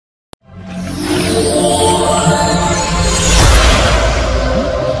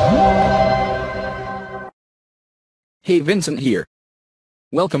Hey, Vincent here.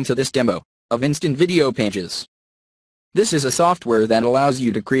 Welcome to this demo of Instant Video Pages. This is a software that allows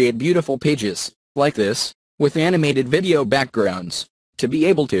you to create beautiful pages, like this, with animated video backgrounds, to be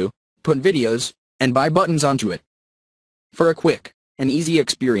able to put videos and buy buttons onto it. For a quick and easy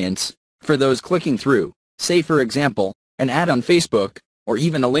experience, for those clicking through, say for example, an ad on Facebook, or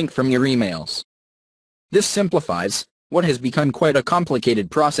even a link from your emails. This simplifies what has become quite a complicated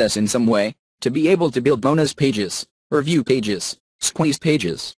process in some way, to be able to build bonus pages, review pages, squeeze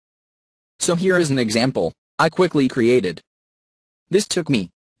pages. So here is an example I quickly created. This took me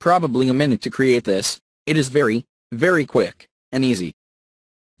probably a minute to create this. It is very, very quick and easy.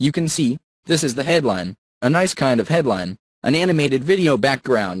 You can see, this is the headline, a nice kind of headline, an animated video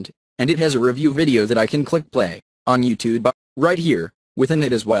background, and it has a review video that I can click play on YouTube right here within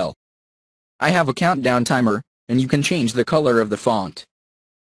it as well. I have a countdown timer, and you can change the color of the font.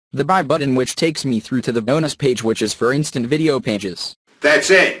 The buy button, which takes me through to the bonus page, which is for instant video pages. That's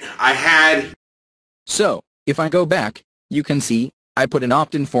it. So, if I go back, you can see, I put an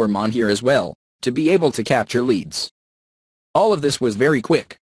opt-in form on here as well, to be able to capture leads. All of this was very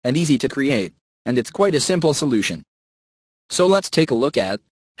quick and easy to create, and it's quite a simple solution. So let's take a look at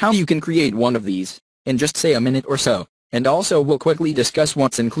how you can create one of these in just say a minute or so, and also we'll quickly discuss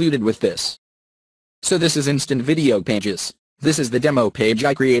what's included with this. So this is Instant Video Pages. This is the demo page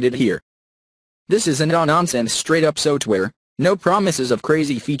I created here. This is a no-nonsense straight-up software, no promises of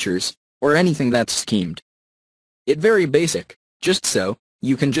crazy features, or anything that's schemed. It very basic, just so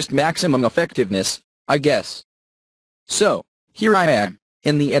you can just maximum effectiveness, I guess. So, here I am,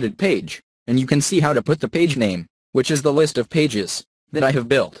 in the edit page, and you can see how to put the page name, which is the list of pages that I have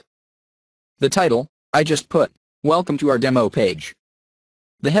built. The title, I just put, Welcome to our demo page.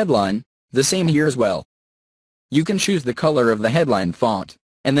 The headline, the same here as well. You can choose the color of the headline font,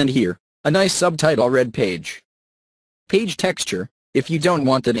 and then here, a nice subtitle red page. Page texture, if you don't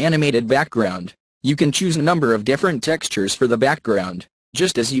want an animated background, you can choose a number of different textures for the background,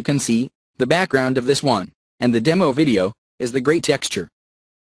 just as you can see, the background of this one, and the demo video, is the gray texture.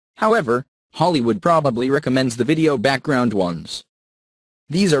 However, Hollywood probably recommends the video background ones.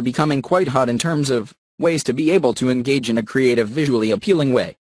 These are becoming quite hot in terms of ways to be able to engage in a creative, visually appealing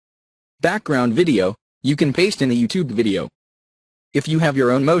way. Background video, you can paste in a YouTube video. If you have your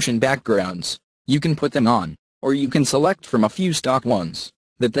own motion backgrounds, you can put them on, or you can select from a few stock ones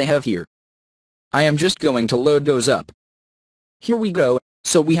that they have here. I am just going to load those up. Here we go.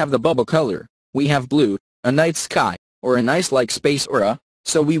 So we have the bubble color, we have blue, a night sky, or a nice like space aura,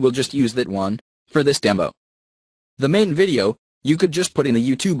 so we will just use that one for this demo. The main video, you could just put in the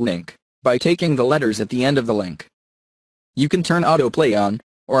YouTube link by taking the letters at the end of the link. You can turn autoplay on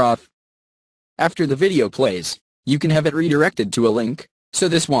or off. After the video plays, you can have it redirected to a link, so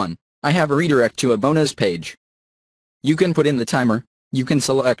this one, I have a redirect to a bonus page. You can put in the timer, you can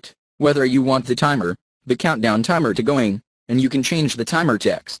select whether you want the timer, the countdown timer to going, and you can change the timer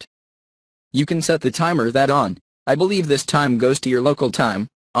text. You can set the timer that on, I believe this time goes to your local time,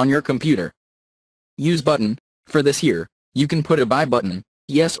 on your computer. Use button, for this here, you can put a buy button,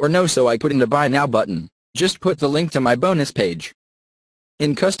 yes or no, so I put in the buy now button, just put the link to my bonus page.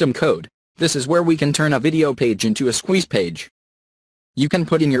 In custom code, this is where we can turn a video page into a squeeze page. You can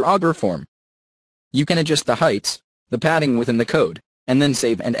put in your auger form. You can adjust the heights, the padding within the code, and then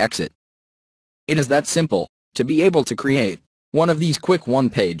save and exit. It is that simple, to be able to create one of these quick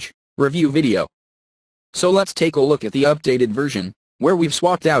one-page review video. So let's take a look at the updated version, where we've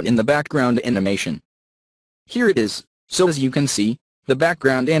swapped out in the background animation. Here it is, so as you can see, the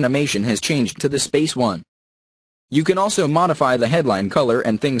background animation has changed to the space one. You can also modify the headline color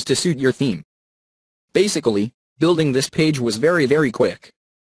and things to suit your theme. Basically, building this page was very quick.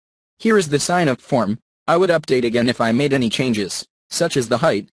 Here is the sign-up form. I would update again if I made any changes, such as the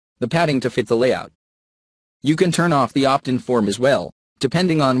height, the padding to fit the layout. You can turn off the opt-in form as well,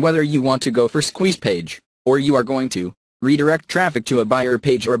 depending on whether you want to go for squeeze page, or you are going to redirect traffic to a buyer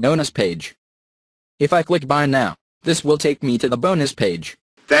page or bonus page. If I click buy now, this will take me to the bonus page.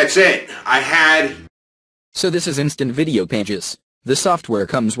 That's it. So this is Instant Video Pages. The software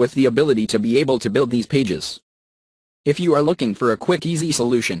comes with the ability to be able to build these pages. If you are looking for a quick, easy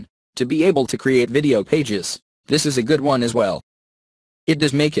solution to be able to create video pages, this is a good one as well. It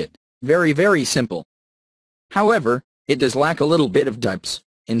does make it very simple. However, it does lack a little bit of depth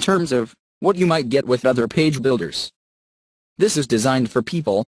in terms of what you might get with other page builders. This is designed for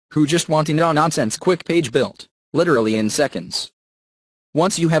people who just want a no-nonsense quick page built, literally in seconds.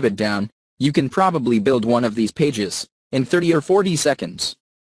 Once you have it down, you can probably build one of these pages in 30 or 40 seconds.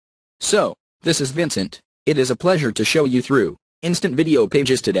 So, this is Vincent. It is a pleasure to show you through Instant Video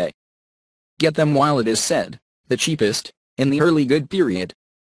Pages today. Get them while it is said the cheapest, in the early good period.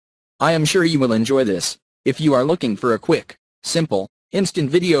 I am sure you will enjoy this, if you are looking for a quick, simple, instant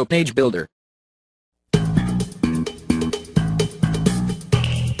video page builder.